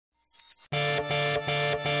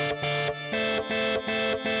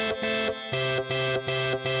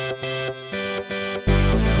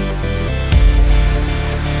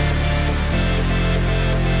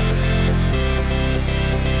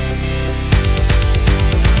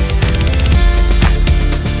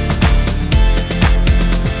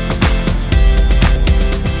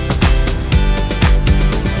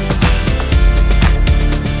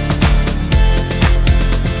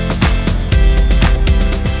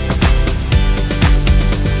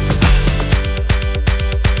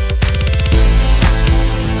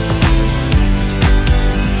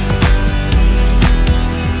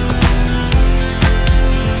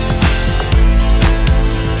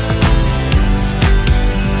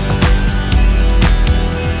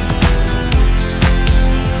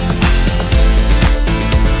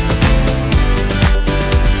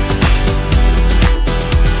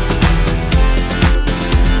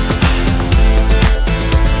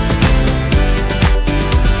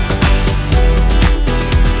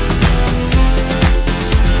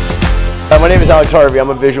My name is Alex Harvie. I'm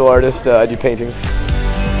a visual artist. I do paintings.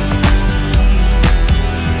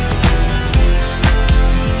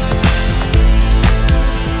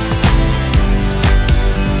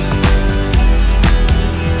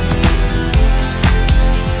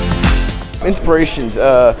 Inspirations,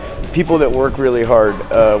 people that work really hard,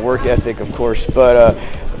 work ethic, of course, but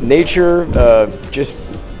nature, just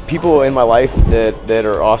people in my life that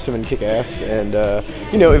are awesome and kick ass, and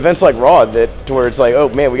you know, events like Raw to where it's like, oh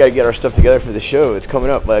man, we got to get our stuff together for the show. It's coming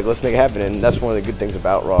up, like let's make it happen. And that's one of the good things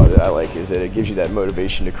about Raw that I like, is that it gives you that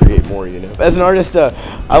motivation to create more. You know, as an artist,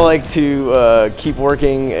 I like to keep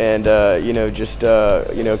working and you know, just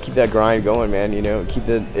you know, keep that grind going, man. You know, keep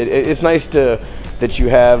the. It's nice that you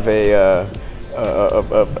have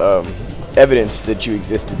evidence that you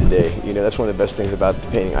existed today. You know, that's one of the best things about the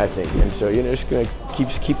painting, I think. And so, you know, just gonna keep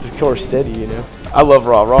the course steady. You know, I love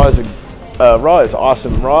Raw. Raw is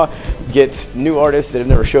awesome. Raw gets new artists that have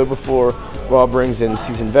never showed before. Raw brings in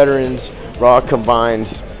seasoned veterans. Raw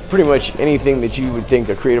combines pretty much anything that you would think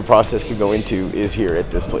a creative process could go into is here at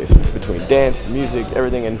this place, between dance, music,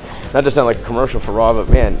 everything. And not to sound like a commercial for Raw, but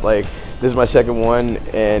man, like, this is my second one,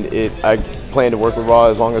 and I plan to work with Raw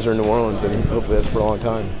as long as they're in New Orleans, and hopefully that's for a long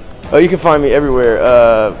time. Oh, you can find me everywhere.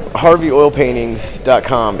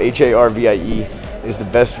 HARVIEoilpaintings.com, HARVIE is the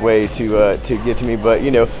best way to get to me. But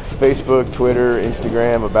you know, Facebook, Twitter,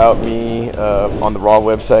 Instagram, About Me, on the Raw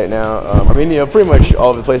website now. I mean, you know, pretty much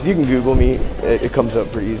all over the place. You can Google me; it comes up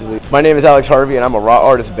pretty easily. My name is Alex Harvie, and I'm a Raw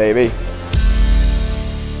artist, baby.